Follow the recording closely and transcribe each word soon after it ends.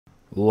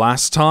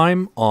Last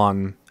time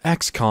on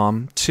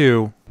Xcom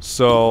 2.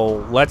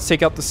 So let's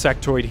take out the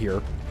sectoid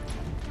here.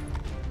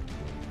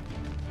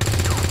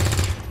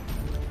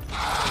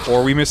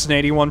 Or we missed an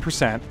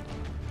 81%.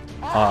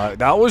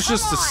 That was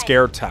just a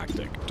scare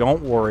tactic.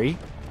 Don't worry.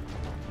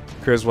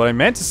 Because what I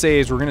meant to say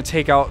is we're going to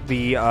take out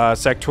the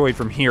sectoid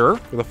from here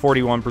with a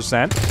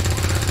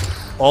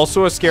 41%.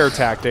 Also a scare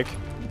tactic.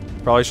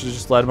 Probably should have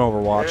just let him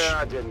overwatch. Yeah,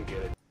 I didn't get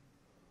it.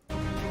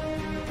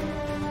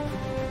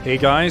 Hey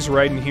guys,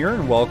 Raiden here,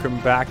 and welcome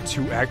back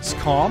to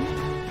Xcom.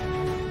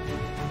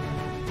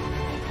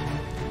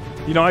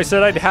 You know, I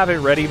said I'd have it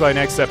ready by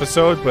next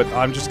episode, but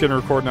I'm just going to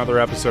record another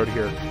episode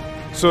here.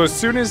 So as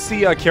soon as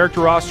the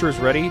character roster is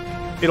ready,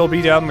 it'll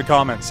be down in the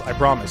comments, I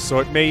promise. So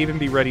it may even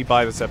be ready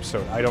by this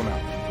episode, I don't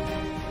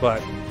know.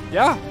 But,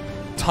 yeah,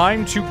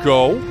 time to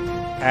go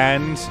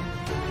and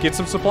get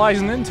some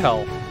supplies and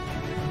intel.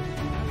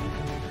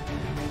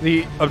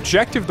 The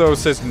objective, though,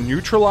 says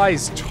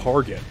neutralize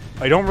target.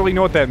 I don't really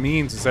know what that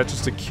means. Is that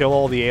just to kill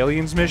all the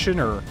aliens mission,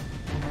 or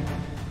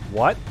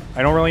what?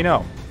 I don't really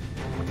know.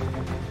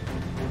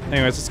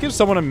 Anyways, let's give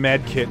someone a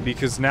med kit,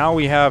 because now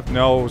we have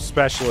no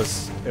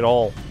specialists at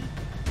all.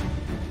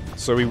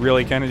 So we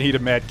really kind of need a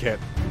med kit.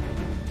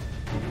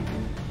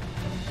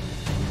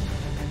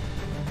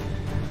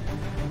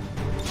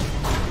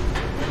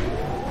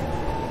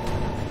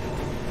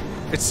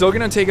 It's still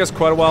going to take us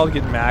quite a while to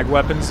get mag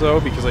weapons,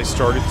 though, because I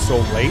started so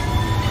late.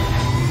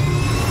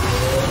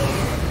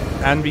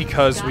 And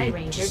because we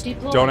just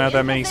don't have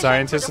that many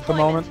scientists at the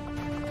moment.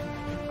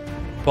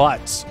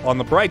 But, on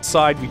the bright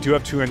side, we do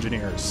have 2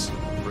 engineers.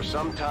 For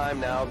some time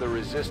now, the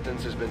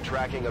Resistance has been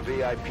tracking a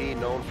VIP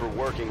known for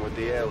working with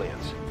the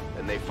aliens.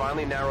 And they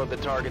finally narrowed the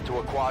target to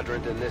a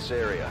quadrant in this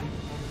area.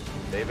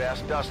 They've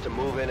asked us to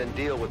move in and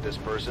deal with this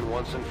person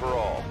once and for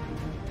all.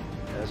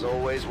 As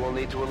always, we'll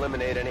need to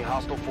eliminate any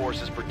hostile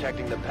forces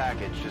protecting the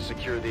package to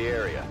secure the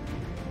area.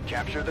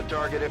 Capture the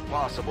target if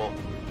possible.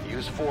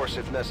 Use force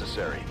if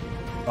necessary.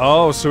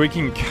 Oh, so we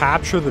can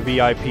capture the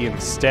VIP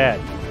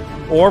instead.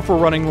 Or if we're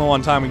running low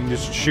on time, we can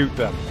just shoot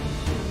them.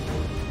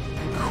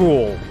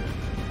 Cool.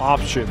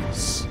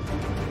 Options.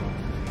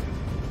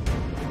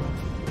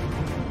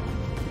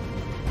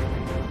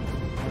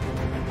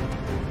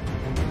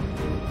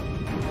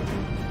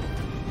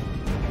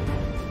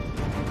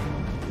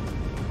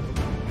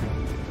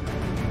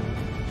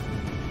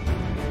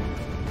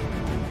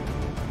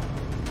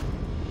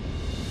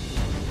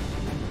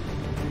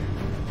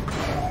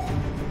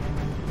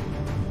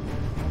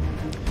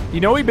 You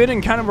know, we've been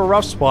in kind of a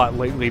rough spot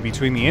lately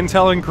between the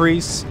intel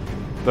increase,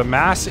 the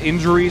mass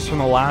injuries from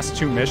the last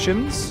 2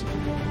 missions,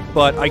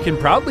 but I can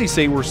proudly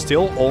say we're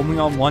still only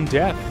on 1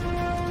 death.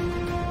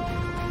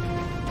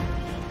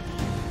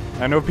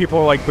 I know people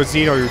are like,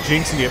 Bazino, you're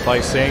jinxing it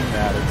by saying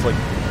that. It's like,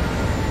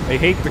 I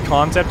hate the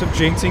concept of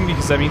jinxing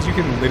because that means you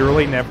can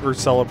literally never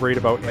celebrate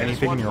about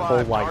anything in your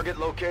whole life.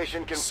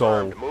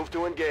 So,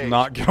 I'm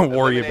not gonna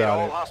worry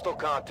about it. Hostile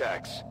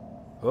contacts.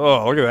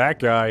 Oh, look at that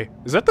guy.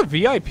 Is that the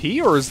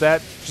VIP, or is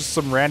that just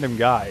some random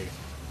guy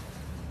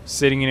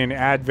sitting in an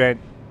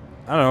Advent?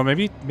 I don't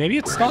know, maybe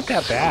it's not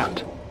that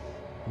bad.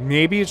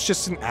 Maybe it's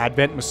just an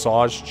Advent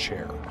massage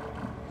chair.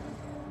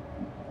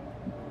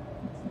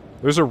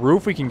 There's a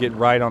roof we can get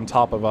right on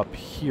top of up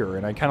here,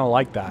 and I kind of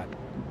like that.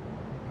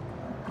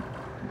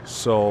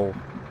 So,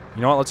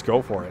 you know what? Let's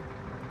go for it.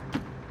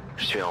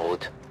 Je suis en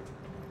route.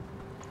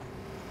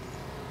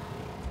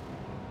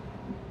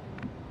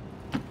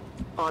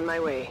 On my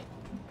way.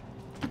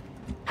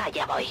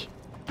 Allá voy.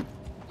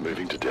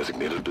 Moving to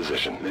designated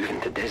position.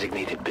 Moving to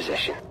designated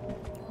position.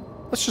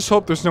 Let's just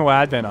hope there's no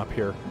Advent up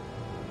here.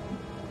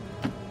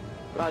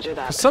 Roger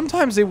that.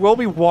 Sometimes they will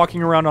be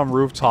walking around on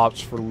rooftops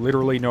for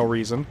literally no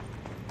reason.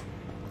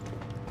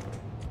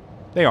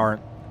 They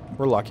aren't.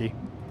 We're lucky.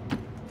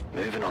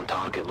 Moving on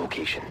target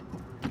location.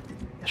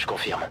 Je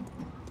confirme.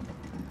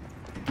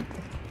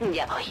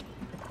 Ya voy.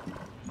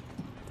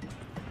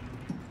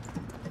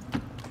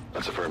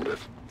 That's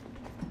affirmative.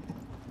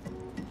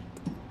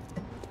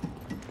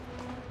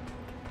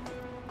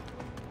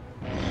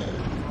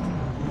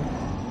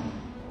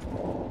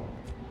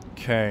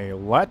 Okay,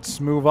 let's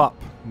move up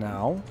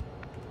now.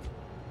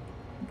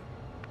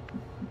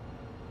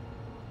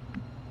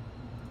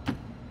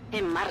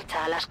 En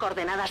marcha a las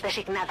coordenadas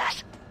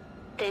designadas.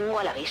 Tengo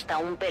a la vista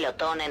un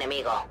pelotón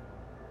enemigo.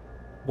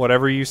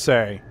 Whatever you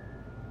say.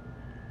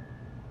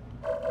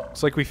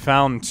 It's like we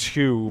found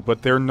 2,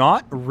 but they're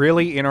not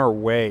really in our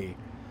way.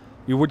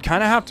 We would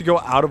kind of have to go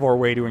out of our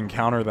way to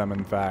encounter them,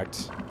 in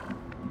fact.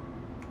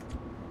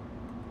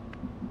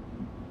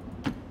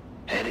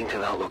 Heading to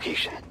that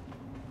location.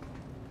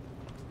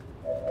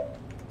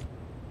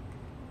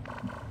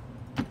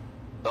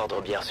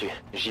 Ordre bien reçu.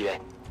 J'y vais.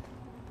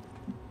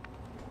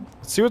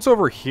 Let's see what's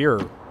over here,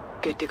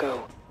 Good to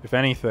go. if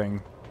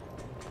anything.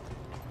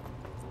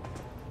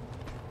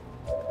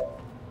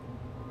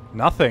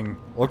 Nothing.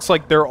 Looks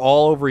like they're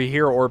all over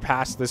here or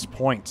past this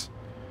point.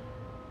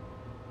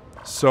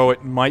 So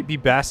it might be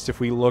best if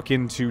we look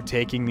into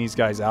taking these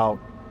guys out.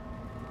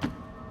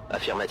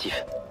 Affirmatif.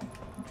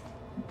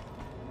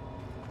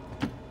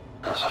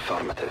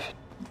 Affirmative.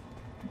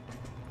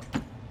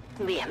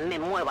 Bien, me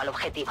muevo al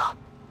objetivo.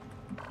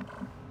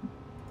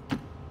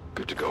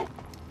 Good to go.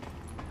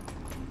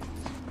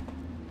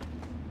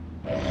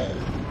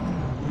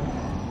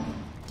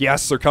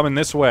 Yes, they're coming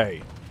this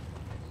way.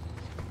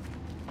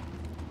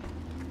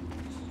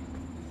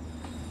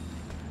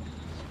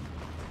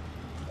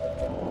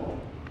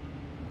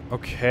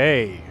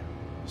 Okay.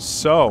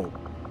 So,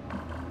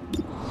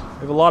 we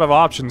have a lot of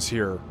options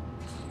here.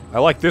 I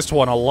like this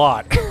one a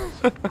lot.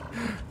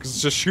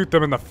 Because just shoot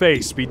them in the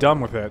face, be done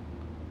with it.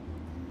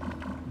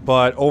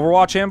 But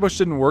Overwatch Ambush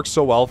didn't work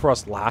so well for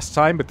us last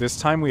time, but this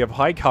time we have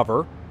high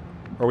cover.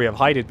 Or we have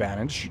height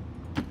advantage.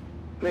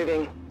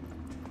 Moving.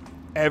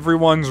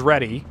 Everyone's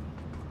ready.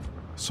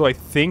 So I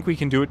think we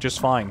can do it just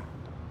fine.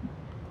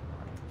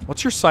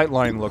 What's your sight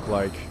line look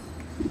like?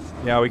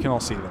 Yeah, we can all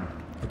see them.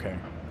 Okay.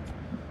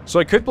 So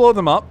I could blow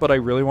them up, but I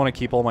really want to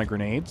keep all my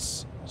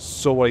grenades.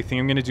 So what I think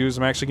I'm going to do is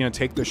I'm actually going to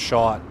take the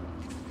shot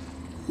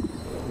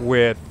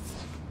with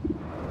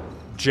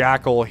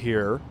Jackal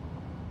here.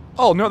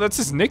 Oh, no, that's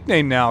his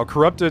nickname now.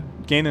 Corrupted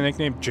gained the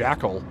nickname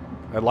Jackal.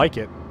 I like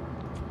it.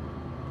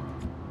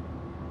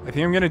 I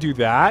think I'm going to do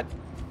that.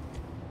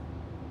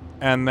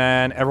 And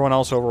then everyone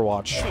else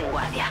Overwatch.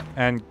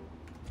 And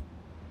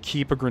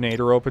keep a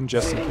grenader open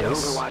just in Moving to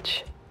case.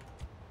 Overwatch.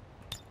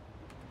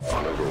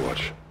 On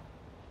Overwatch.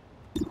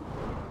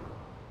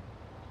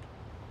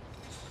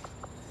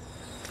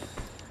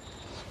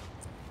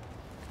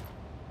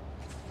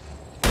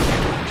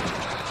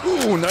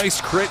 Ooh, nice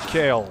crit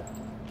kill.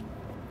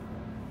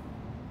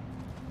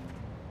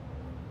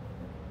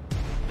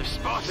 They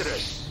spotted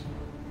us.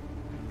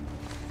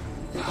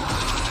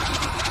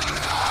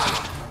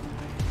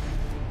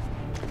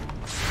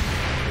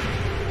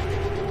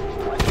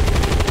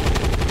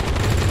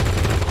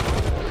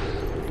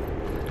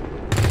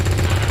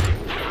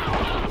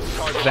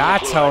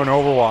 That's how an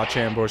Overwatch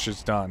ambush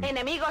is done.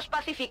 Enemigos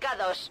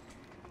pacificados.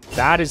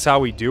 That is how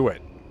we do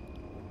it.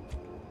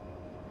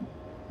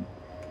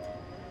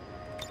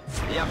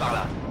 Viens par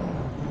là.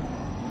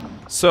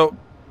 So,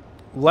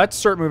 let's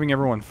start moving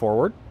everyone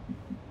forward.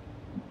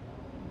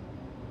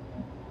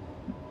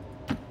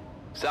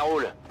 Ça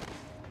roule.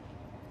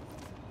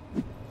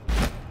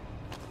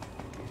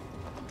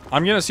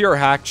 I'm gonna see our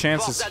hack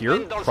chances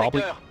here.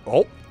 Probably.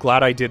 Oh,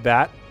 glad I did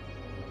that.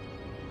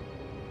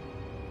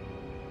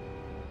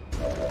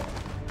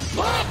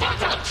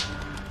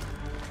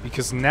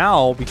 Because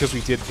now, because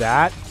we did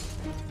that,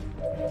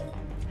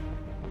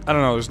 I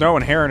don't know, there's no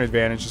inherent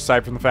advantage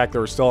aside from the fact that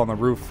we're still on the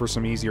roof for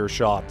some easier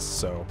shots,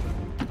 so.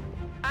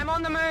 I'm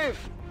on the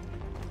move.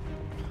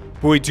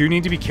 But we do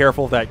need to be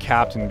careful of that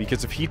captain,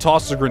 because if he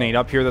tosses a grenade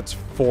up here, that's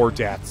 4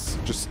 deaths,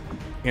 just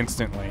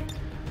instantly.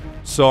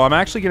 So I'm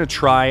actually going to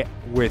try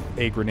with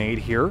a grenade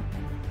here,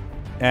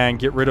 and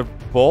get rid of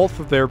both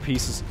of their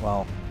pieces.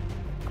 Well,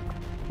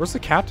 where's the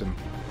captain?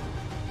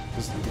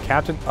 Is the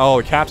captain? Oh,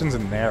 the captain's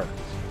in there.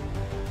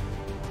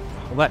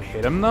 Will that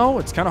hit him, though?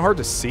 It's kind of hard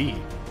to see.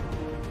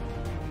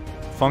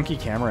 Funky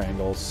camera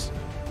angles.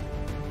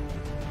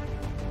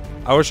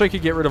 I wish I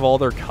could get rid of all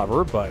their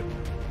cover, but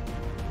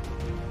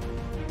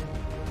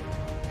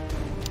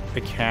I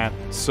can't.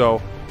 So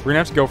we're gonna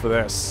have to go for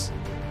this.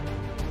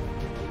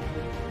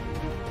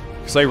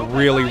 Because I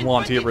really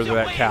want to get rid of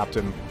that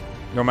captain,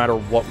 no matter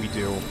what we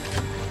do.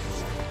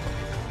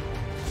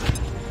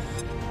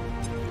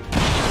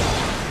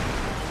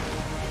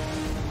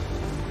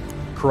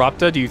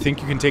 Corrupta, do you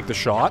think you can take the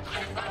shot?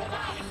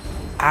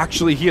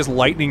 Actually, he has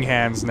lightning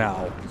hands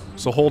now.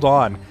 So hold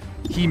on.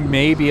 He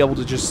may be able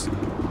to just...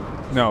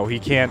 No, he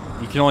can't.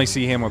 You can only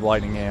see him with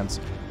lightning hands.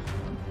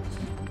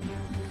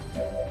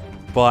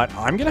 But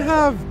I'm going to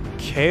have...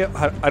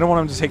 I don't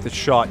want him to take the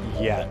shot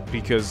yet,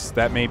 because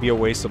that may be a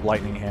waste of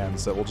lightning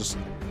hands that we'll just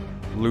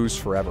lose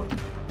forever.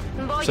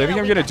 So I think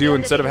I'm going to do,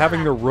 instead of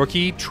having the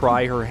rookie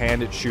try her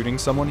hand at shooting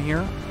someone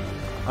here,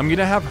 I'm going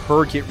to have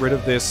her get rid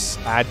of this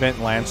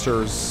Advent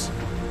Lancer's...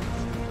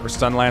 or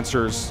Stun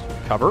Lancer's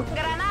cover.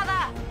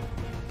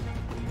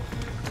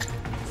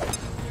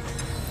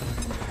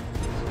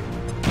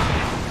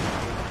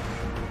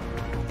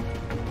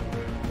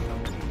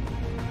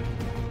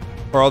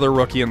 Our other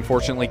rookie,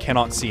 unfortunately,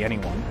 cannot see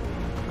anyone.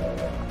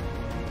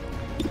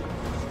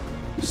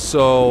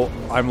 So,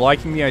 I'm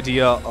liking the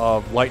idea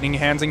of lightning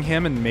handsing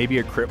him, and maybe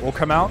a crit will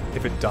come out.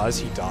 If it does,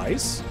 he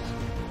dies.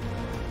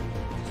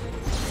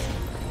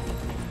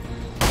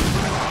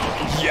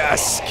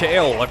 Yes!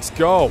 Kale, let's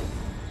go!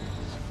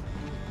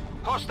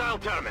 Hostile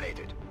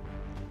terminated.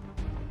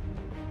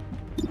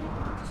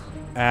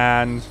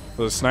 And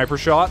for the sniper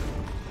shot.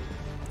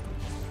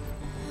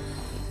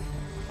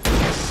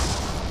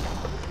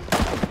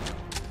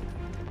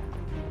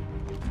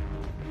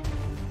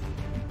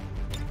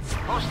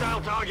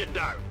 Hostile target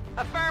down.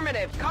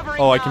 Affirmative.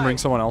 Covering. Oh, I can bring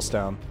someone else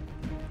down.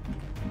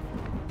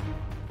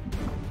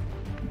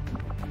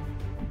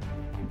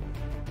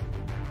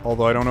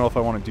 Although I don't know if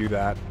I want to do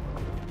that.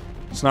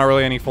 It's not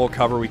really any full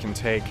cover we can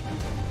take.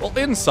 Well,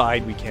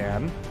 inside we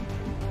can.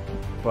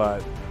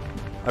 But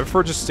I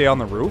prefer just stay on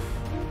the roof.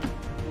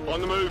 On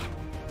the move.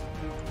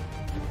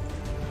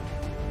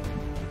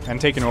 And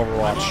taking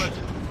Overwatch.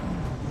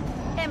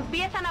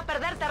 Empiezan a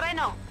perder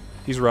terreno.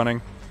 He's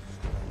running.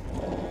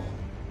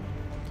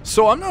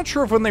 So I'm not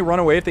sure if when they run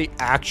away, if they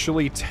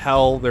actually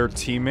tell their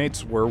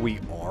teammates where we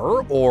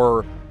are,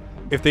 or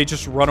if they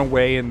just run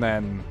away and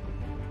then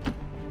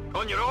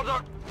On your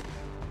order.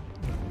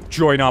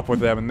 join up with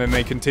them, and then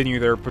they continue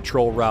their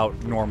patrol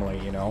route normally,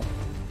 you know?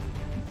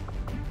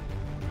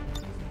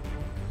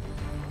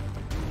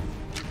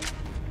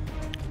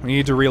 We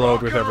need to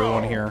reload with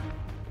everyone here,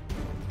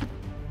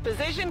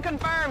 Position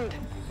confirmed.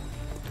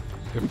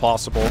 if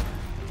possible.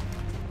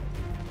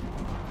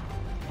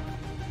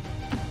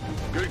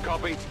 Good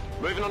copy.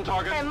 Moving on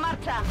target. En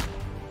marcha.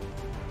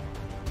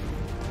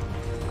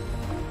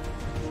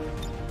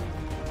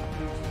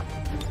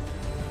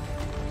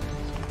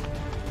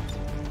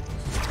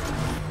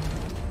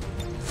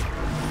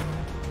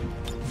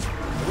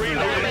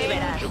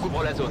 Reloading. Je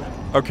couvre la zone.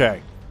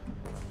 Okay.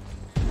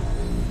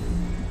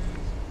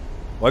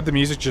 Let the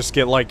music just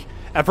get, like...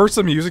 At first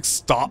the music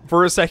stopped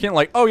for a second,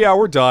 like, oh yeah,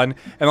 we're done.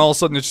 And all of a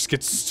sudden it just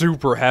gets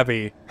super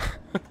heavy.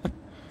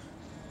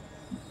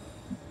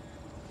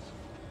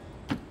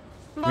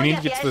 We need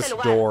to get to this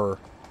door.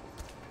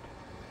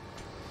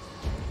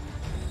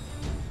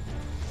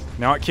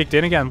 Now it kicked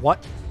in again.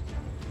 What?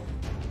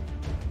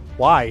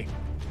 Why?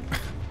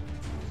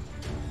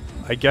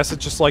 I guess it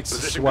just likes to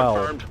Position swell.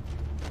 confirmed.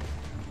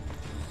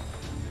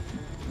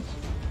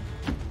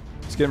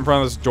 Let's get in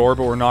front of this door,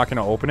 but we're not going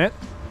to open it.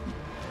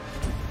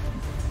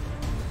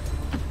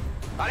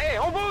 Allez,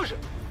 on bouge.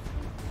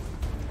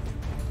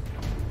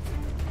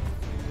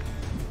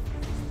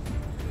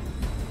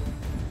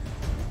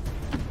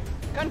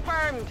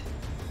 Confirmed.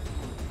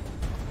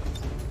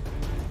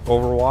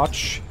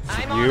 Overwatch.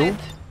 I'm on You. it.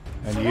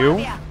 And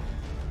you.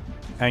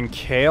 And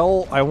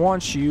Kale, I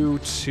want you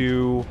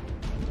to...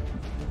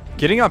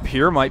 Getting up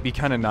here might be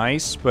kind of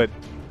nice, but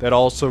that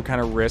also kind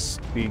of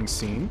risks being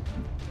seen.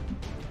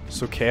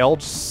 So Kale,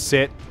 just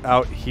sit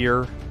out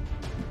here.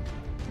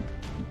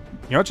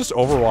 You know, just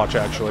Overwatch,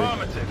 actually.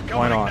 Affirmative. Why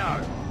Going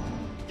not? now.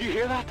 You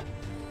hear that?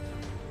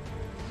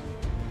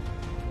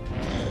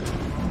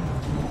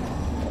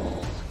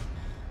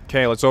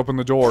 Okay, let's open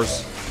the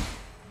doors.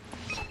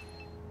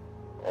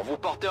 On vous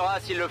portera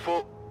s'il le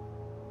faut.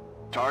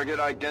 Target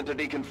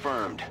identity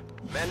confirmed.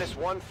 Menace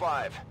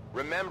 1-5.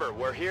 Remember,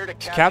 we're here to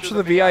Capture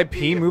the VIP,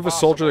 if move a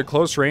soldier to possible.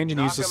 close range, and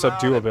use the Knock 'em out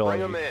subdue and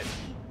bring ability. 'em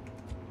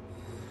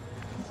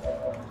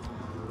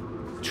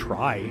in.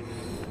 Try.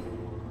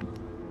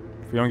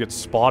 If we don't get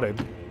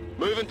spotted.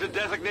 Moving to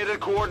designated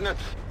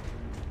coordinates.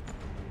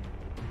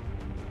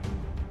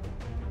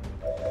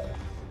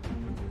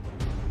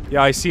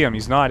 Yeah, I see him.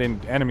 He's not in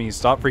enemies.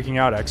 Stop freaking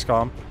out,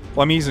 Xcom.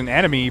 Well, I mean, he's an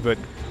enemy, but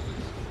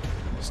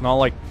it's not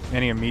like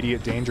any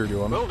immediate danger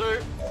to him. Will do.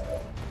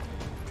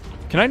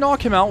 Can I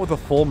knock him out with a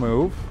full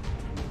move?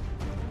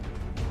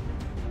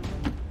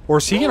 Or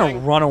is he gonna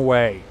Rolling. run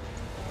away?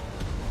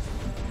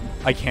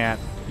 I can't.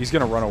 He's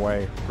gonna run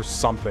away or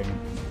something.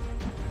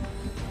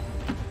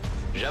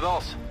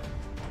 J'avance.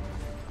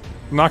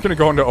 I'm not gonna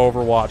go into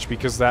Overwatch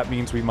because that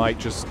means we might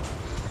just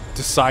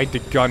decide to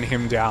gun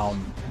him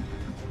down.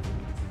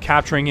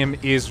 Capturing him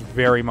is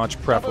very much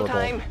Double preferable.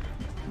 time.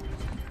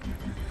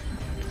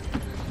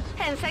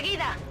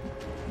 Enseguida.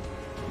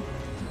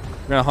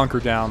 We're gonna hunker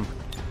down.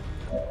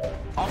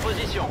 En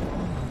position.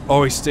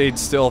 Oh, he stayed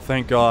still,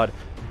 thank God.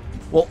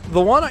 Well,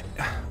 the one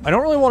I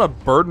don't really want to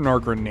burden our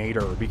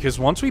Grenader, because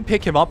once we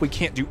pick him up, we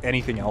can't do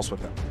anything else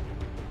with him.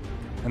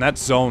 And that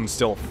zone's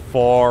still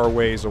far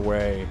ways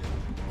away.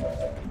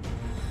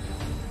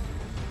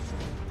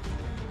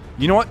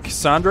 You know what,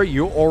 Cassandra?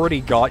 You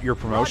already got your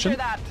promotion.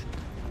 Roger that.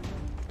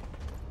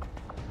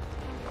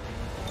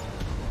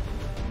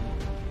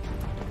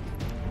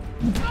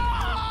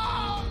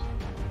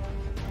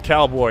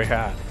 Cowboy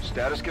hat.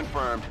 Status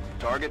confirmed.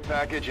 Target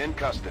package in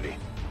custody.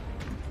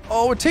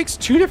 Oh, it takes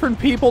 2 different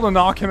people to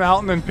knock him out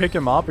and then pick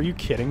him up? Are you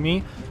kidding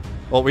me?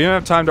 Well, we don't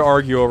have time to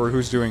argue over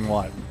who's doing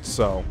what,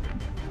 so...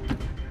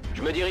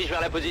 Je me dirige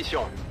vers la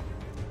position.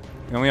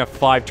 We only have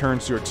 5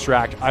 turns to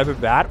extract. Either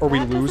that, or we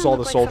That lose doesn't all the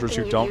look like soldiers who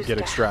something you don't use get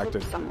to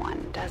extracted. help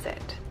someone, does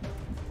it?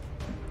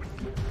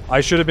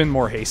 I should have been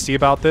more hasty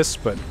about this,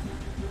 but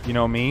you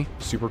know me,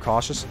 super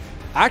cautious.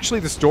 Actually,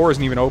 this door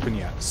isn't even open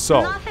yet,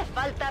 so... No hace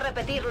falta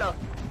repetirlo.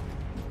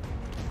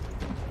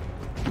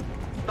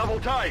 Double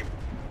time.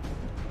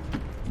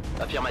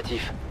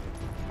 Affirmatif.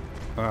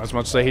 As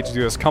much as I hate to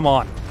do this, come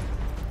on.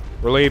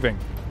 We're leaving.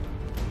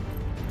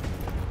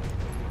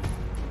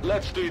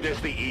 Let's do this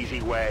the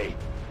easy way.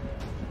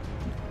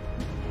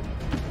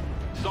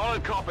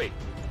 Solid copy.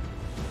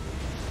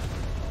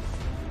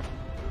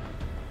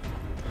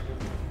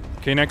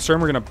 Okay, next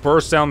turn we're gonna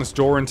burst down this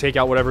door and take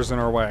out whatever's in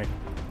our way.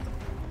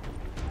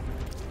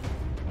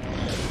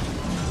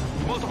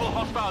 Multiple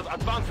hostiles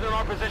advancing in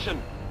our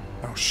position.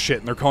 Oh shit,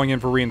 and they're calling in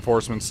for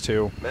reinforcements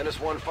too. Menace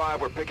 1-5,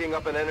 we're picking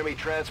up an enemy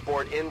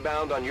transport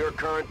inbound on your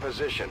current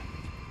position.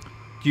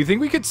 Do you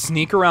think we could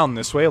sneak around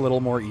this way a little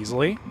more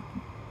easily?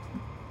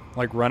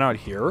 Like run out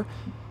here?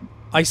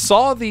 I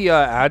saw the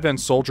Advent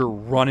soldier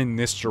run in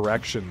this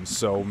direction,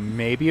 so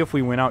maybe if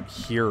we went out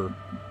here,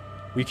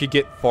 we could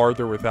get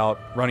farther without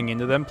running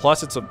into them.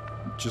 Plus, it's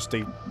just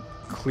a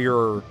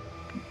clearer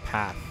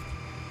path.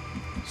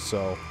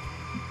 So,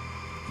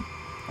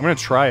 I'm gonna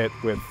try it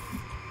with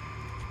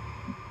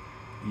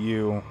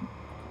you.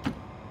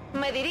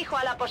 Me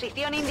dirijo a la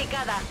posición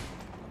indicada.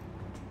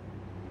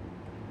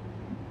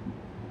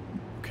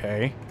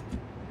 Okay.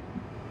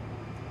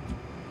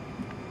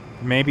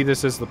 Maybe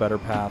this is the better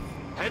path.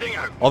 Heading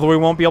out. Although we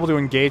won't be able to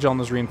engage on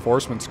those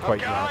reinforcements quite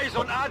yet. Eyes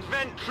on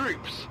advent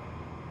troops.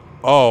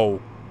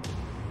 Oh.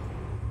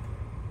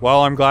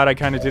 Well, I'm glad I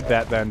kind of did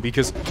that then,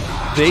 because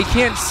they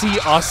can't see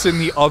us in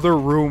the other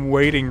room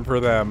waiting for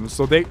them.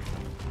 So they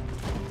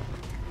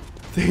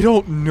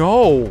don't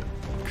know,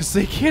 because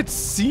they can't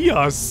see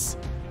us.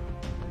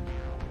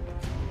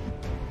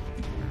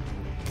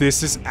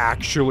 This is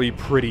actually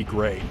pretty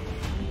great.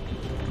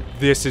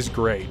 This is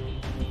great.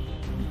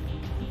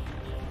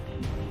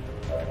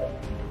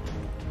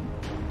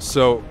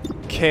 So,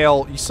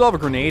 Kale, you still have a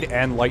grenade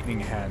and lightning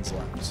hands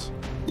left.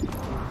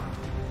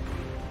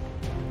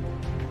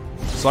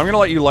 So I'm gonna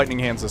let you lightning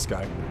hands this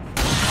guy.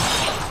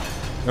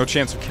 No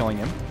chance of killing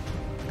him.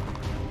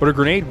 But a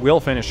grenade will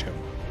finish him.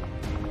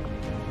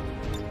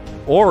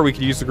 Or we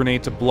could use the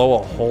grenade to blow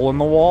a hole in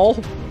the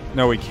wall.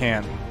 No, we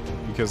can't,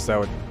 because that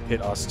would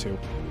hit us too.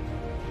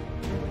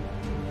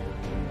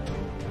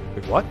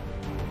 Wait, what?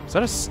 Is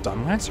that a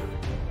stun lancer?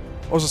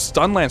 Oh, there's a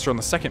stun lancer on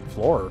the second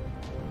floor.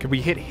 Could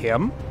we hit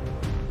him?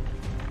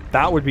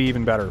 That would be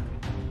even better.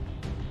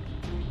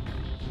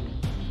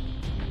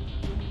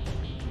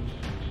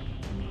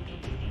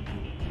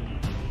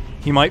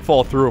 He might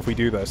fall through if we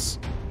do this.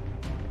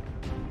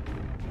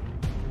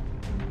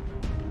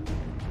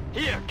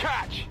 Here,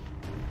 catch.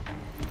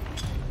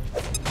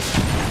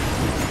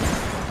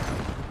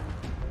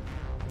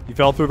 He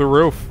fell through the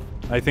roof.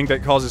 I think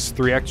that causes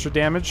 3 extra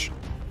damage.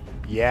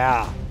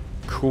 Yeah.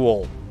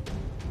 Cool.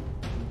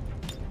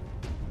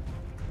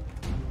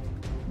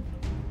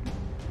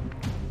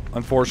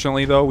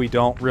 Unfortunately, though, we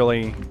don't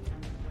really...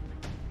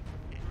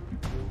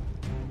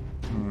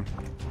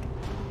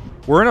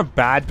 We're in a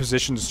bad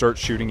position to start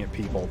shooting at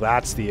people.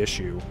 That's the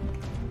issue.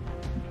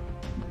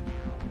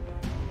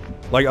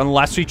 Like,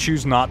 unless we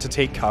choose not to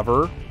take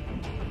cover,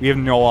 we have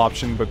no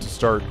option but to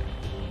start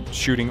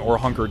shooting or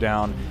hunker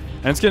down.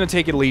 And it's going to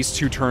take at least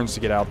 2 turns to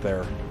get out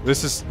there.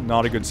 This is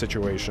not a good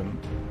situation.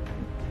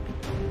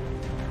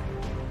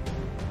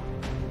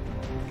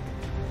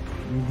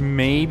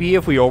 Maybe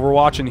if we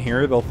overwatch in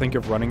here, they'll think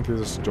of running through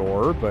this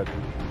door, but...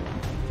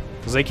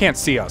 Because they can't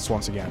see us,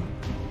 once again.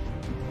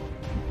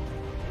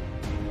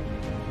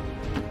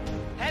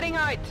 Heading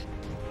out.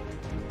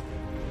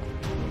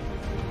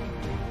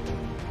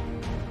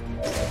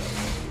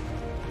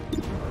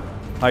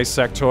 Hi,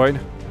 Sectoid.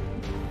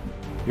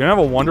 You're gonna have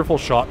a wonderful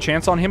shot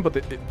chance on him, but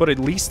at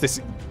least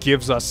this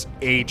gives us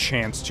a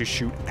chance to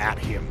shoot at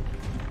him.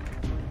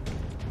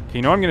 Okay,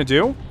 you know what I'm gonna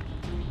do?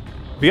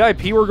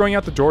 VIP, we're going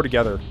out the door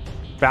together.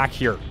 Back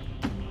here.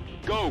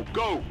 Go,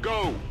 go,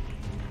 go.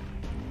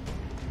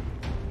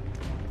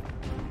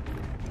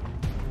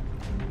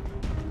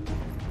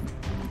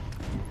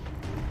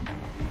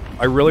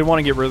 I really want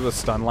to get rid of the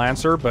stun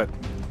lancer, but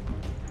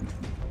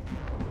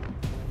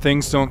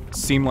things don't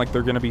seem like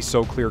they're going to be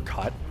so clear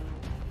cut.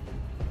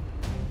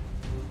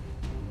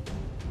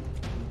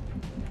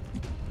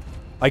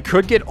 I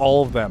could get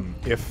all of them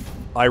if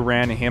I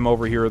ran him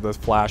over here with a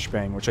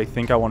flashbang, which I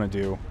think I want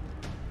to do.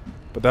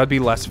 But that'd be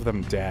less of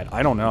them dead.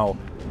 I don't know.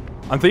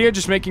 I'm thinking of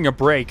just making a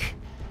break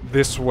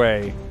this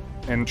way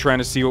and trying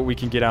to see what we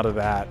can get out of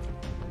that.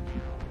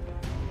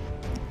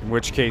 In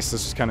which case,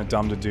 this is kind of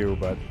dumb to do,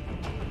 but...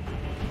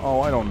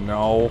 Oh, I don't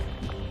know.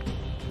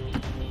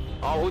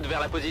 I'm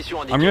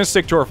gonna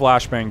stick to our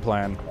flashbang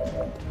plan.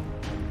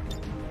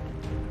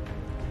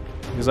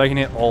 Because I can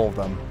hit all of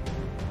them.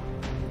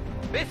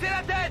 Baissez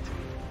la tête!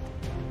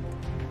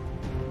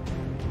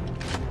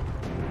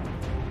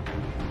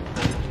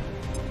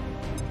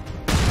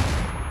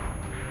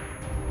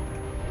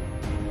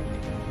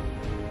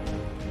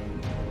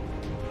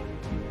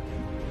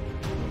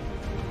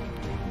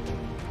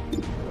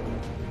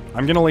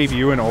 I'm gonna leave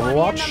you in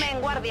Overwatch. Poniéndome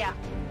en guardia.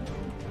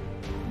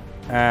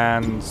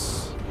 And...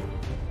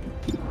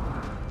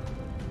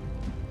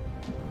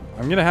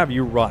 I'm gonna have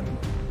you run.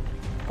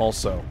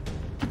 Also.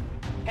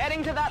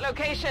 Heading to that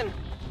location.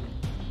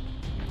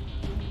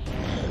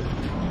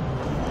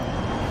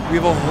 We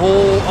have a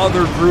whole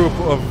other group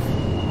of...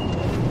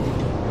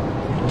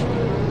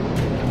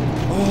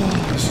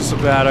 Oh, this is a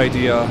bad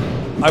idea.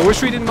 I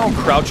wish we didn't all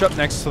crouch up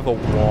next to the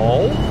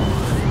wall.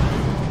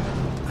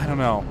 I don't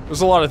know.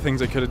 There's a lot of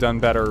things I could have done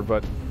better,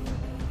 but...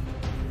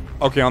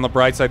 Okay, on the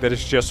bright side, that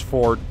is just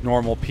for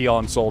normal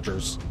peon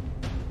soldiers.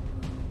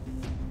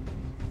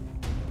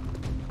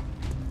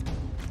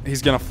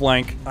 He's gonna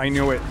flank. I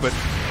knew it, but...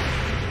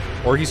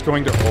 Or he's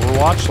going to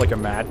Overwatch like a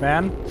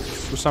madman,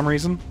 for some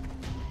reason.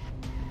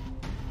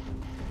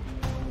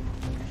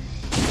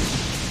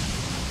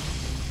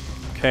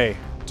 Okay,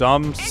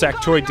 dumb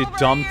sectoid did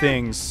dumb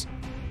things.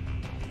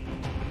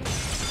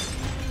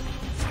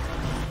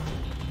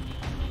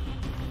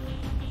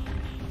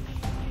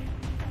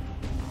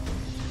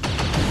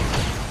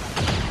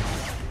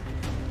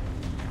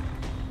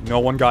 No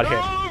one got They're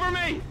hit. all over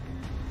me!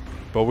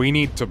 But we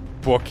need to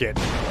book it.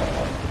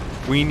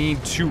 We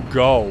need to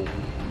go.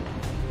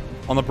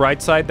 On the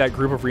bright side, that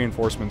group of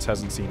reinforcements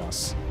hasn't seen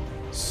us.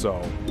 So.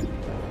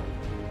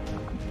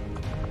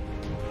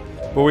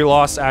 But we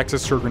lost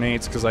access to our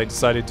grenades because I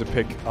decided to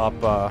pick up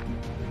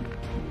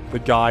the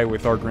guy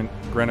with our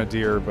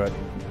grenadier, but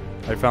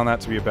I found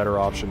that to be a better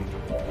option.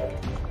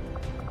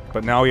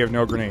 But now we have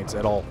no grenades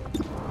at all.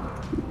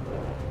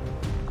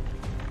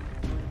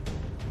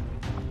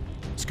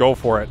 Let's go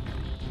for it.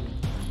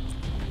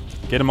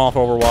 Get him off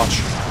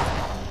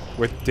Overwatch.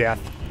 With death.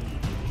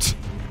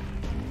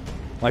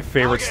 My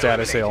favorite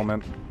status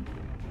ailment.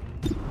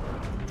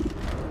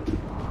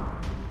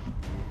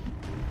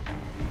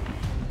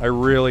 I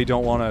really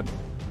don't want to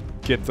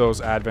get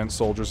those Advent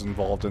soldiers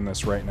involved in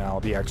this right now,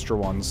 the extra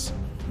ones.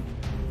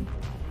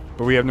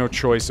 But we have no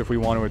choice if we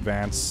want to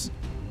advance.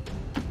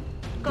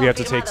 We have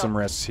to take some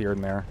risks here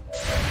and there.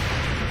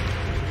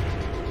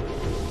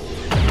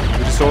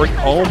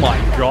 Oh my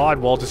god,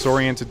 well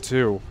disoriented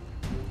too.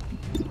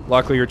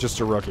 Luckily you're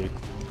just a rookie.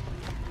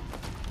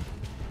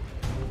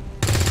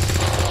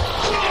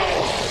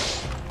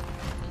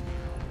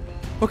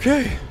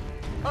 Okay.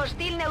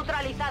 Hostil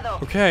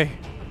neutralizado. Okay.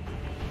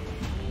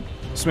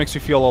 This makes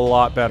me feel a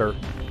lot better.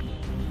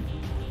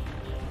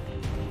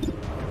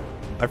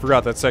 I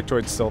forgot that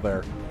sectoid's still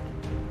there.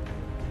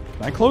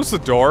 Can I close the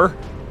door?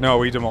 No,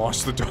 we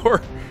demolished the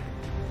door.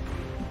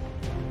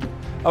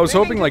 I was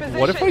hoping, like,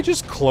 what if I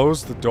just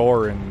closed the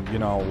door and, you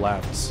know,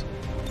 left?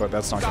 But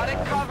that's not gonna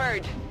happen.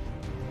 Covered.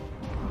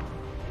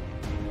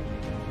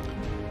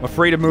 I'm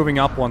afraid of moving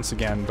up once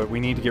again, but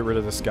we need to get rid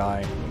of this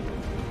guy.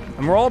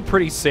 And we're all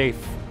pretty safe.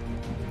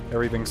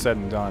 Everything said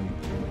and done.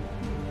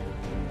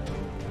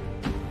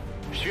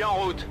 Je suis en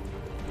route.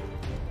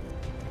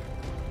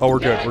 Oh, we're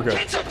good, we're good.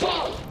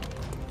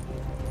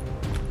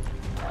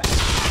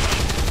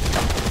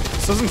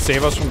 This doesn't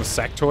save us from the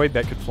sectoid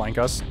that could flank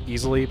us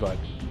easily, but...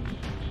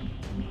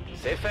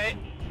 C'est fait.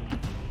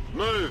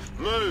 Move,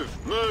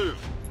 move, move.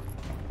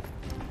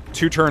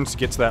 2 turns to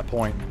get to that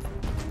point.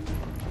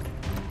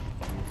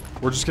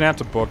 We're just gonna have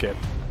to book it.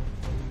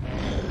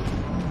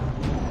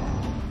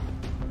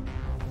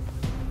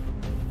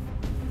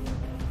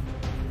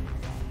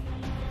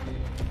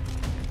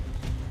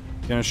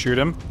 Gonna shoot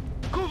him?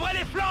 Couvrez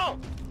les flancs.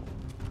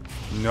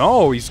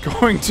 No, he's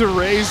going to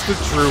raise the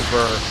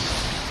trooper.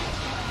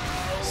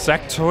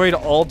 Sectoid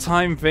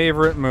all-time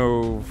favorite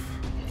move.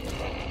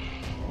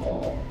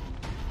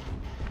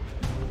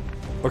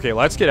 Okay,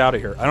 let's get out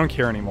of here. I don't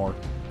care anymore.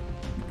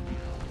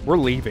 We're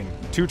leaving.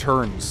 2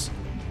 turns.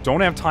 Don't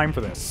have time for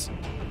this.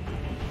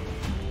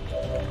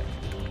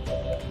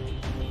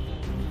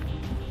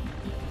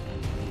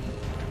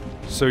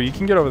 So you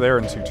can get over there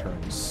in 2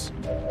 turns.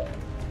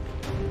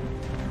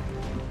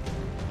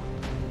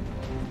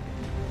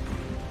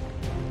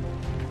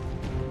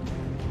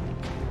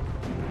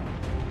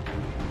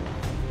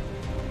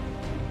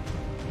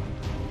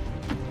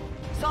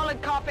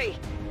 Solid copy.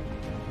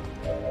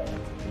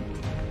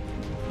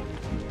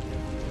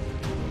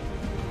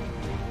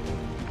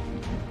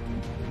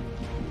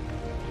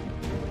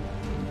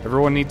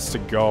 Everyone needs to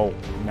go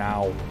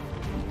now.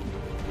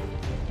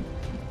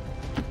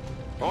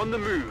 On the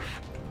move.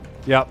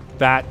 Yep,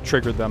 that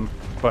triggered them,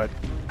 but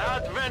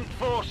Advent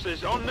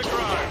forces on the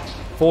ground.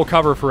 full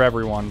cover for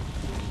everyone.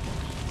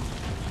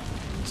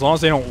 As long as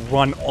they don't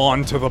run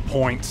onto the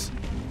point.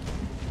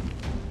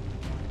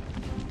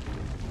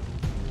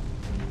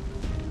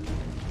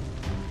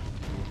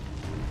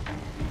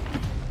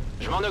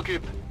 Je m'en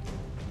occupe.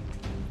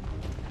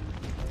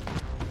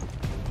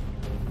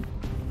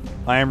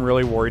 I am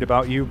really worried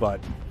about you, but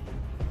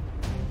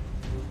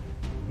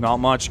not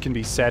much can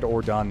be said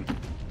or done.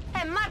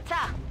 En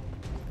marcha.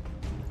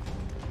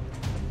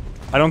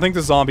 I don't think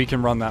the zombie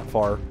can run that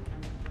far.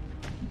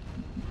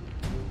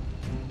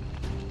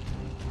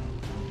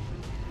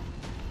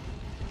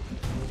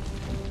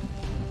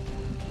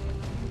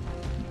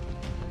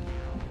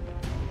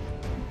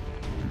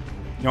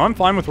 You know, I'm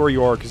fine with where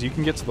you are because you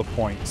can get to the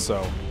point,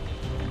 so...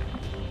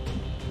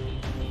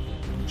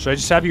 Should I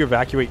just have you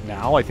evacuate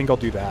now? I think I'll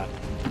do that.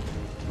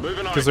 Moving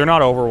on. Because they're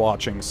not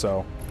overwatching,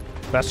 so...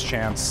 Best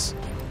chance.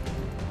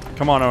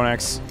 Come on,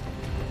 Onyx.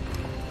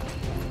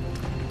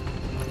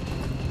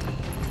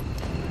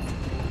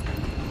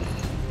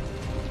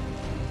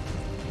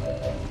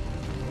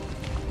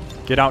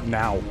 Get out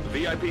now.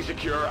 VIP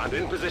secure and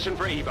in position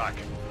for evac.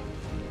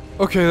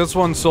 Okay, that's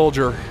 1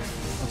 soldier.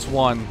 That's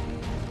 1.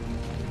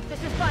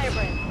 This is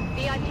Firebrand.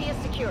 VIP is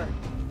secure.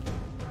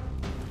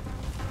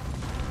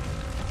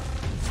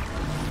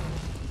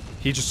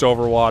 He just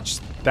overwatched.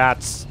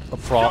 That's a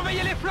problem.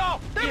 Surveillez les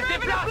flancs. Ils se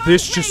déplacent.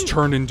 This just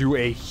turned into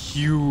a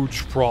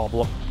huge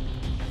problem.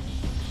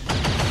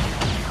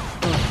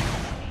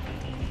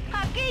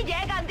 Aquí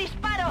llegan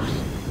disparos.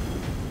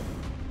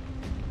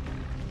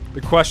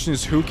 The question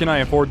is, who can I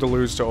afford to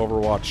lose to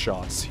Overwatch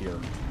shots here?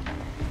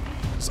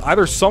 So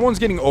either someone's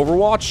getting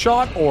Overwatch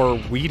shot, or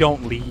we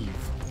don't leave.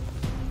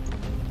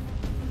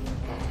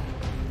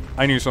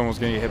 I knew someone was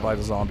going to get hit by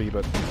the zombie,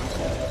 but...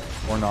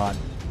 Or not.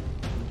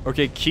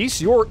 Okay,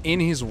 Keese, you're in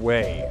his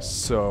way,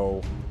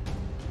 so...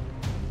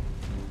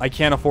 I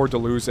can't afford to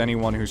lose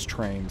anyone who's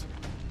trained.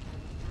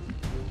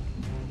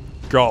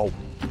 Go.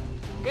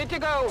 Good to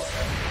go.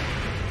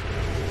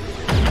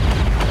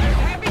 There's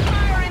heavy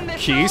fire in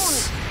this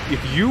Keese, zone.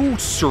 if you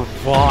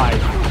survive...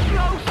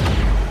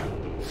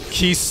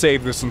 Keese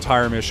saved this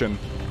entire mission.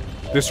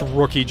 This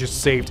rookie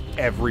just saved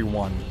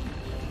everyone.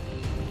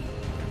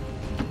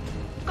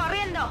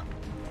 Corriendo.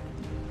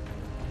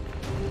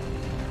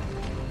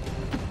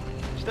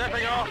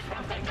 Stepping off.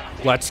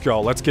 Let's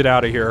go. Let's get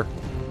out of here.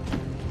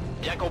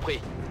 Bien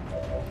compris.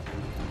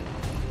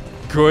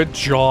 Good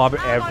job,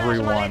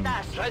 everyone.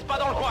 Je reste pas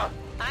dans le coin.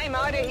 I'm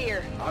out of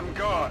here. I'm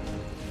gone.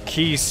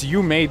 Keese,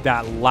 you made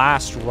that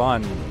last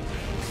run.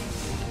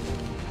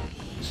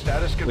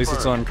 Status confirmed. least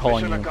it's on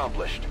calling Mission you.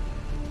 accomplished.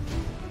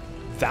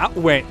 That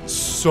went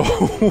so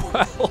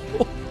well.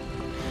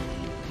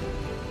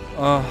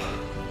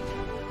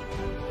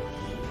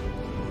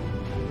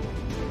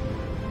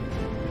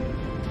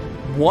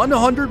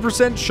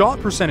 100% shot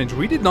percentage.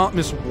 We did not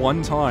miss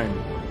one time.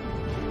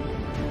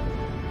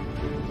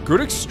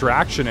 Good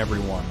extraction,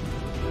 everyone.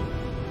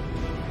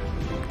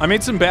 I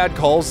made some bad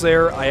calls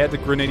there. I had the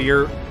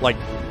Grenadier, like,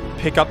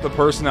 pick up the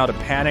person out of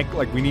panic.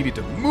 Like, we needed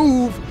to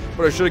move.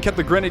 But I should have kept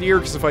the Grenadier,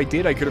 because if I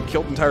did, I could have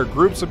killed entire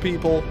groups of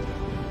people.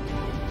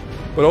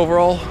 But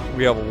overall,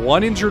 we have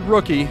one injured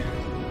rookie.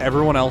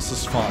 Everyone else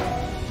is fine.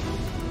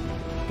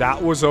 That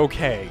was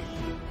okay.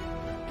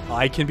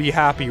 I can be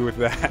happy with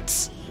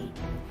that.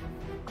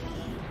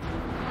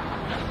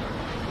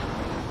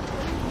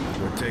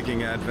 We're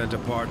taking Advent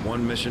apart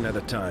one mission at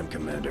a time,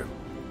 Commander.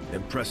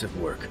 Impressive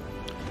work.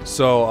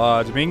 So,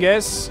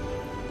 Dominguez,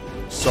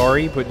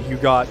 sorry, but you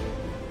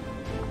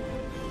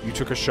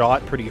took a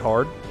shot pretty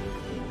hard.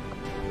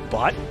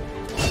 But,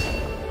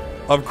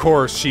 of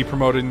course, she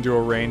promoted into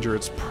a Ranger.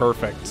 It's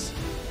perfect.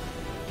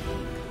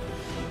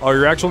 Oh,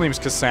 your actual name is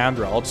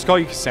Cassandra. I'll just call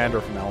you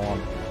Cassandra from now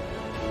on.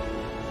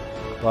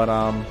 But,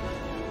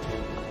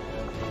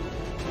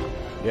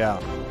 yeah.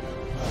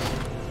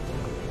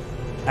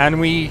 And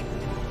we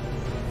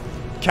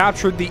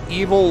captured the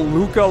evil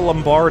Luca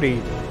Lombardi.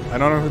 I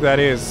don't know who that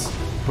is,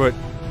 but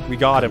we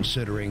got him.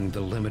 Considering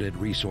the limited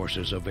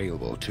resources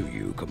available to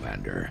you,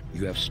 Commander,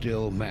 you have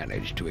still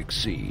managed to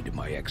exceed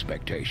my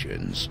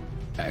expectations.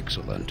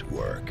 Excellent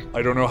work.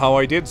 I don't know how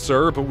I did,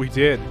 sir, but we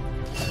did.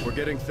 We're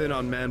getting thin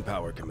on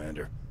manpower,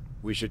 Commander.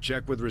 We should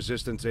check with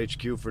Resistance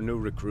HQ for new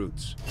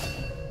recruits.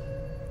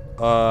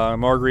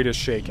 Margarita's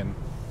shaken.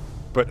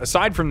 But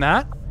aside from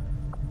that,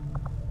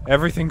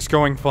 everything's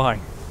going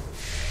fine.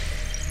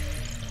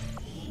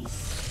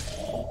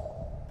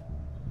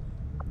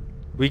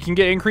 We can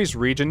get increased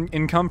region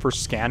income for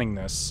scanning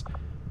this.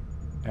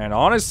 And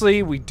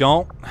honestly, we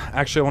don't...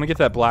 Actually, I want to get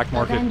that black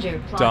market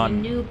Avenger plotting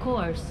done. new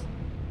course.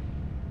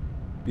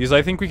 Because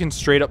I think we can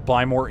straight up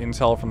buy more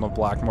intel from the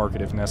black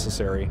market if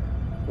necessary.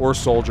 Or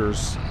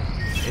soldiers.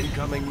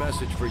 Incoming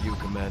message for you,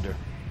 Commander.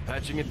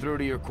 Patching it through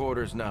to your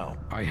quarters now.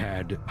 I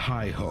had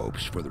high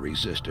hopes for the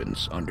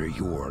Resistance under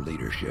your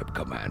leadership,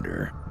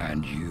 Commander,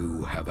 and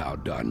you have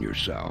outdone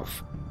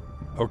yourself.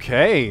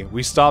 Okay,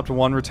 we stopped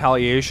one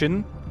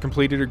retaliation,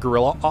 completed a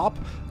guerrilla op,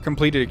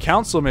 completed a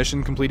council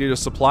mission, completed a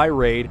supply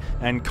raid,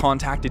 and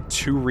contacted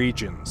 2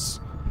 regions.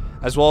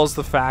 As well as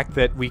the fact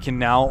that we can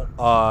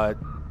now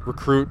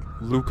recruit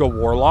Luca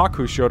Warlock,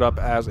 who showed up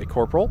as a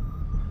corporal.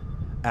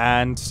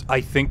 And I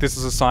think this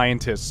is a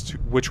scientist,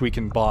 which we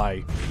can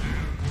buy.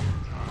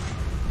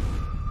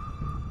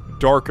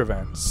 Dark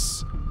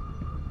events.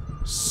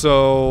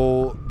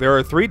 So, there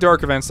are 3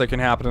 dark events that can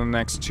happen in the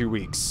next 2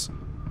 weeks.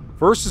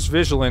 First is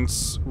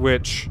Vigilance,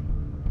 which...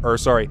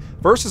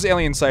 first is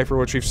Alien Cipher,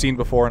 which we've seen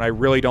before, and I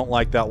really don't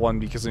like that one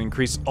because it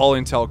increased all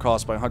intel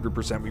costs by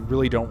 100%. We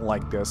really don't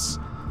like this.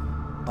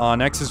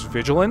 Next is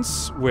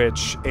Vigilance,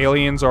 which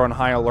aliens are on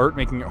high alert,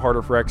 making it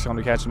harder for Xcom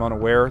to catch them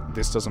unaware.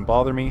 This doesn't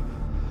bother me.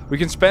 We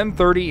can spend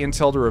 30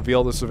 intel to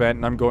reveal this event,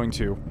 and I'm going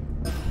to.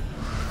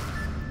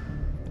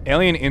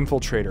 Alien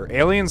Infiltrator.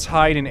 Aliens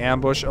hide in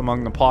ambush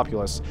among the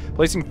populace,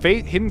 placing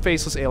hidden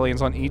faceless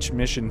aliens on each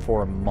mission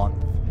for a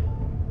month.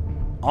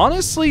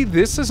 Honestly,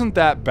 this isn't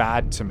that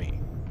bad to me.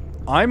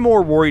 I'm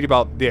more worried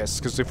about this,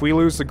 because if we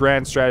lose the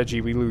grand strategy,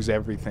 we lose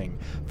everything.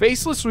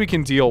 Faceless we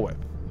can deal with.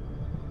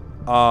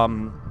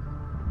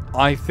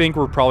 I think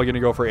we're probably going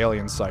to go for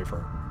Alien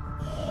Cipher.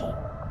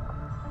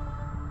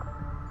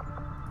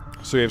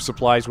 So we have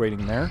supplies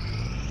waiting there.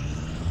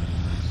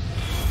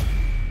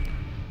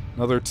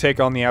 Another take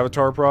on the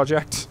Avatar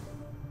project.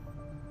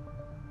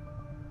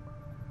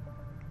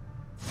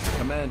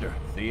 Commander,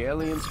 the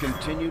aliens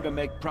continue to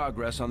make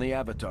progress on the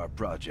Avatar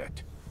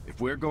project. If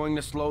we're going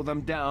to slow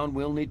them down,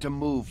 we'll need to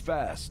move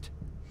fast.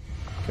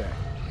 Okay.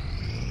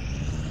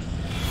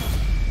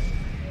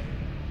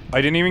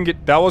 I didn't even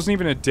get... That wasn't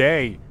even a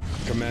day.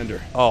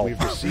 Commander, Oh. we've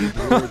received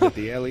word that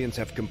the aliens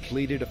have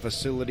completed a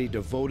facility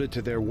devoted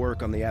to their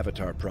work on the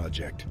Avatar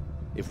project.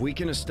 If we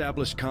can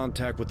establish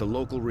contact with the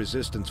local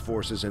resistance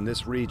forces in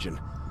this region,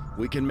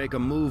 we can make a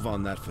move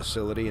on that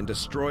facility and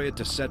destroy it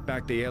to set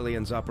back the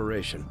aliens'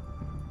 operation.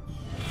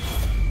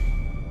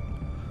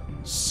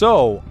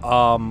 So,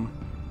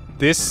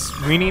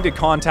 we need to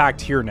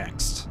contact here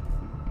next.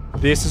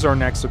 This is our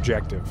next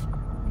objective,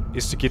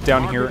 is to get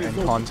down here and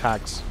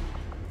contact...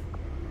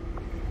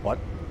 What?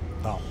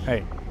 Oh,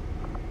 hey.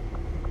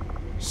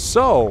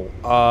 So,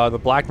 the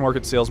black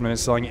market salesman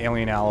is selling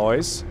alien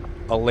alloys,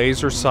 a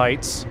laser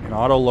sight, an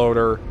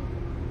autoloader,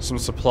 some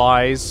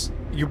supplies.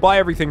 You buy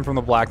everything from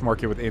the black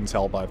market with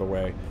intel, by the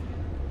way.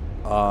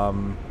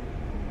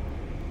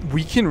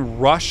 We can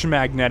rush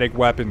magnetic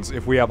weapons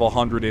if we have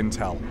 100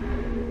 intel.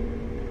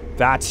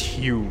 That's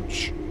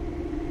huge.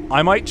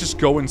 I might just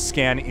go and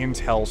scan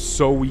intel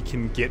so we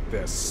can get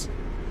this.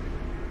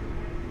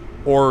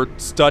 Or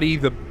study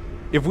the...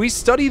 If we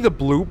study the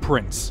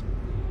blueprints...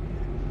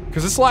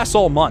 Because this lasts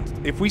all month.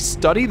 If we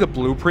study the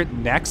blueprint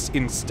next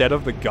instead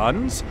of the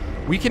guns,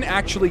 we can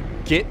actually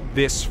get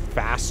this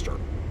faster.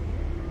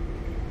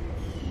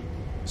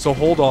 So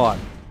hold on.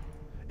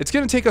 It's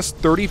going to take us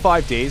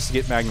 35 days to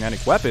get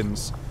magnetic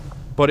weapons,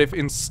 but if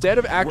instead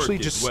of actually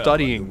just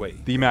studying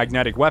the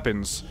magnetic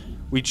weapons,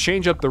 we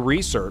change up the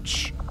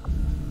research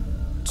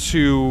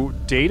to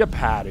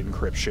datapad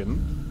encryption,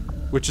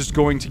 which is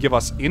going to give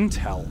us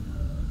intel,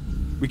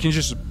 we can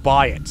just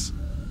buy it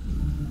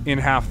in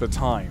half the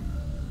time.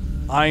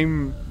 I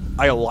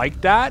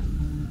like that.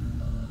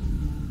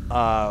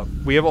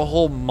 We have a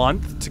whole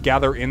month to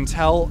gather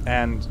intel,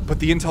 but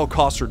the intel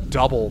costs are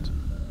doubled.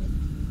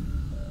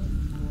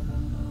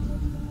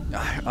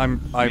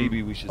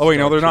 Maybe we should oh wait,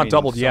 no, they're not training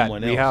doubled yet.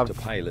 someone We else have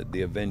to pilot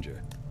the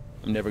Avenger.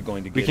 I'm never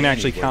going to get we can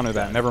actually anywhere counter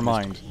that. fast, Never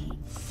mind.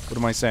 What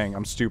am I saying?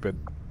 I'm stupid.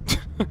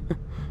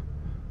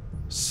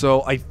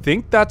 So I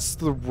think that's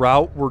the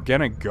route we're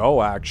gonna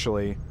go,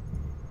 actually.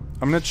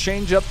 I'm gonna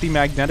change up the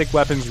magnetic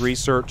weapons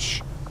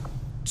research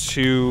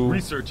to...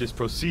 Research is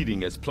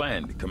proceeding as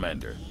planned,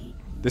 Commander.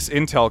 This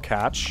intel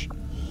catch.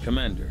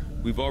 Commander,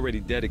 we've already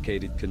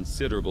dedicated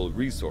considerable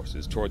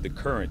resources toward the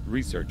current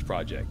research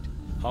project.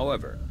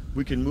 However,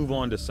 we can move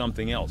on to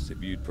something else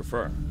if you'd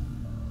prefer.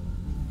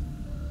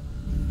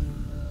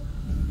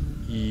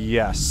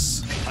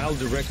 Yes. I'll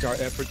direct our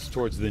efforts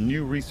towards the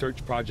new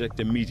research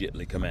project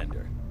immediately,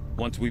 Commander.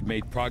 Once we've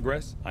made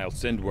progress, I'll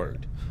send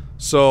word.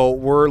 So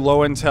we're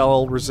low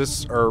intel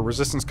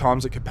resistance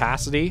comms at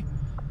capacity.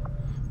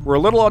 We're a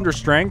little under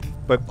strength,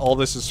 but all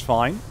this is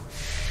fine.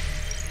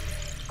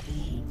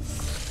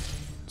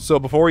 So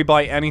before we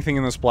buy anything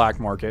in this black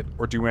market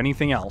or do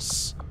anything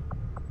else,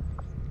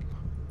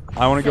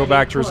 I want to go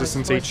back to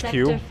Resistance HQ.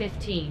 Sector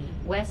 15,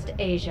 West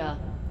Asia.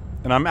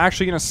 And I'm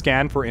actually going to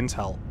scan for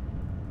intel.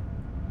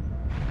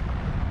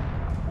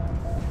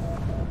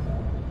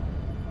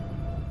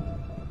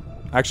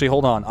 Actually,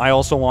 hold on. I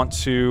also want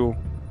to...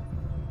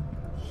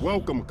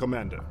 Welcome,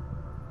 Commander.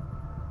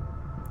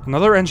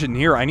 Another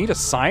engineer. I need a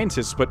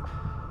scientist, but...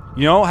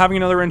 You know, having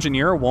another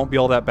engineer won't be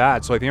all that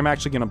bad, so I think I'm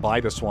actually going to buy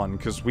this one,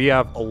 because we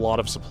have a lot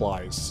of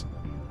supplies.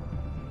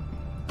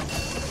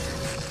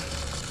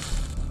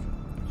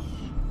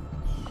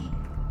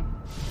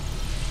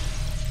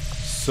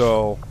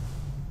 So...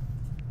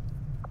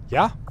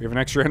 Yeah, we have an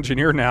extra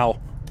engineer now,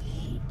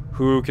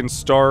 who can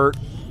start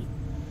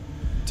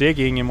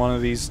digging in one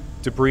of these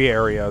debris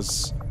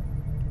areas.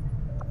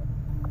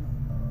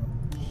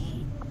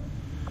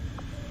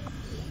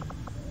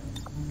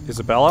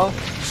 Isabella,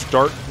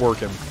 start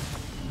working.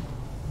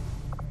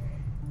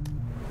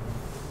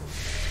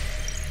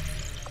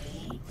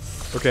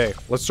 Okay,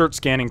 let's start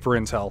scanning for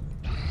intel.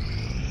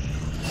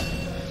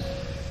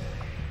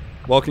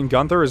 Welkin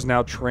Gunther is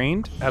now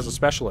trained as a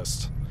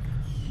specialist.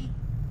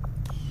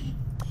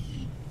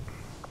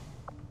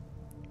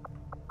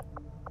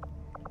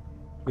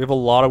 We have a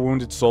lot of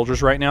wounded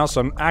soldiers right now, so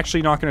I'm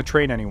actually not going to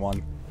train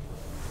anyone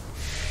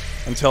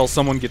until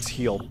someone gets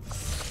healed.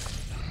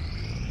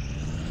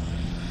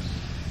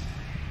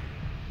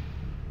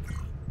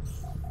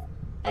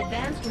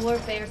 Advanced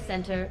Warfare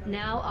Center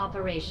now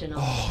operational.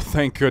 Oh,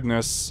 thank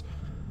goodness.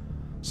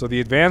 So the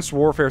Advanced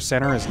Warfare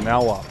Center is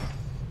now up.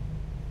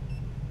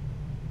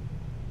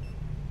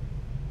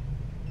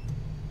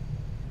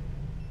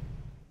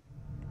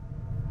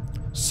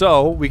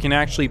 So we can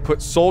actually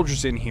put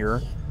soldiers in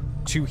here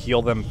to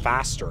heal them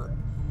faster.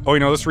 Oh,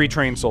 no, this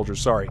retrains soldiers,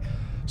 sorry.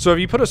 So if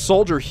you put a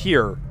soldier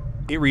here,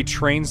 it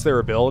retrains their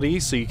ability,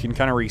 so you can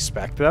kind of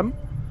respect them.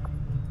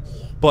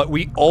 But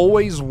we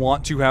always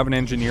want to have an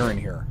engineer in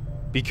here,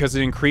 because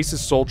it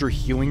increases soldier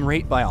healing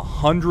rate by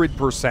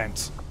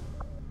 100%.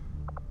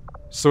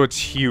 So it's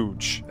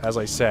huge, as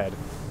I said.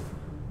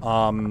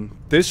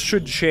 This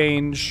should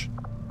change.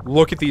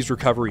 Look at these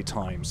recovery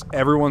times.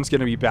 Everyone's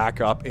going to be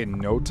back up in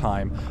no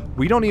time.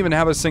 We don't even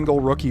have a single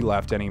rookie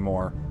left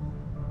anymore.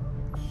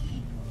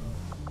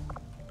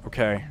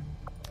 Okay.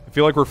 I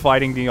feel like we're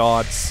fighting the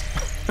odds.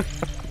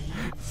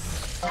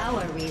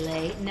 Power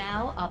relay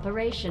now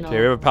operational. Okay,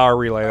 we have a power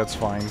relay, that's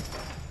fine.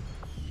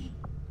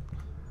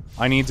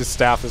 I need to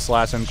staff this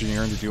last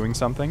engineer into doing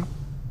something.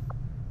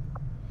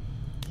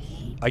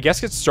 I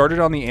guess get started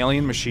on the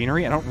alien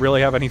machinery. I don't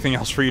really have anything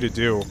else for you to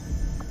do.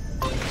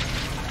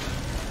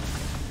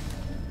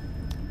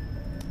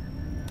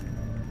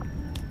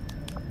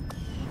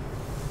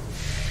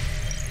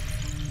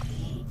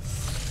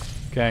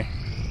 Okay.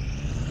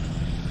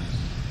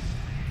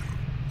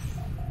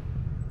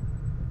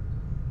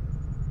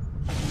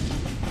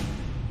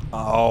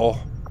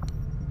 Oh.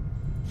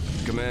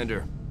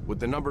 Commander, with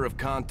the number of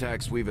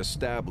contacts we've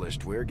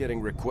established, we're getting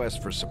requests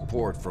for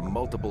support from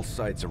multiple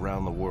sites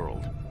around the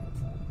world.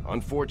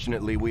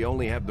 Unfortunately, we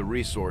only have the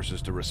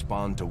resources to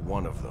respond to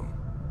one of them.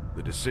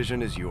 The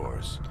decision is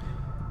yours.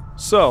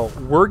 So,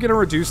 we're going to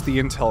reduce the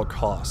intel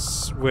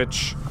costs,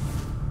 which...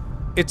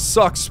 It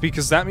sucks,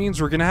 because that means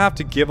we're going to have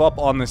to give up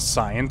on this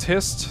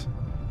scientist.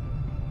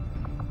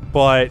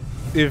 But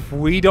if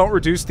we don't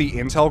reduce the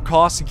intel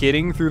costs,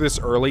 getting through this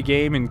early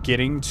game and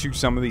getting to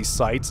some of these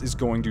sites is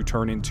going to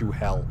turn into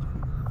hell.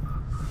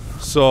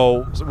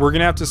 So, we're going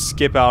to have to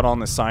skip out on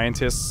the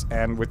scientists,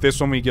 and with this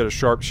one we get a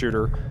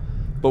sharpshooter.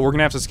 But we're going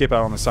to have to skip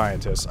out on the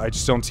scientists. I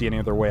just don't see any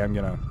other way I'm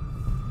going to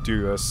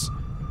do this.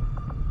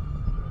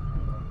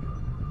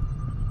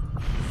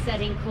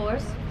 Setting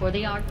course for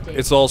the Arctic.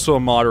 It's also a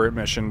moderate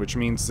mission, which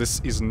means this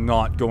is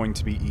not going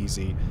to be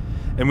easy.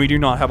 And we do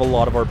not have a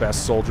lot of our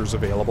best soldiers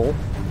available.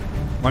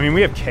 I mean,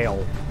 we have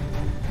Kale.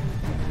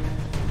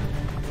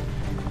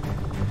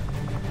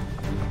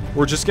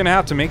 We're just going to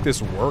have to make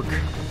this work.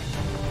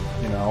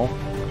 You know?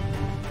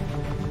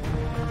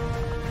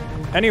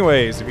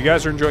 Anyways, if you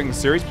guys are enjoying the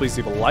series, please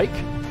leave a like.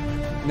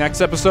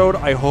 Next episode,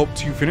 I hope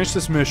to finish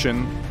this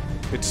mission.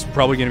 It's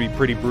probably going to be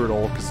pretty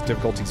brutal because the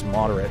difficulty's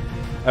moderate.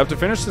 I have to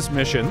finish this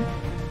mission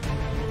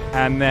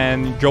and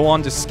then go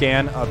on to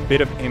scan a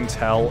bit of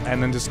intel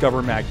and then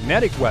discover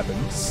magnetic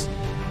weapons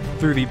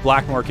through the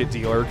black market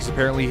dealer, because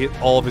apparently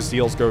all of his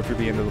deals go through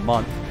the end of the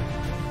month.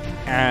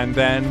 And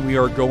then we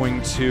are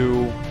going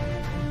to...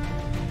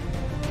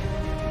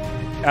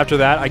 After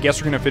that, I guess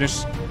we're going to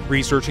finish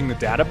researching the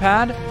data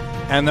pad,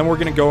 and then we're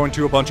going to go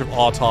into a bunch of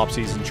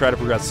autopsies and try to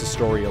progress the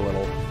story a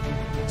little.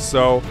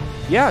 So,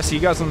 yeah, see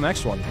you guys on the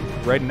next one.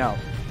 Right now.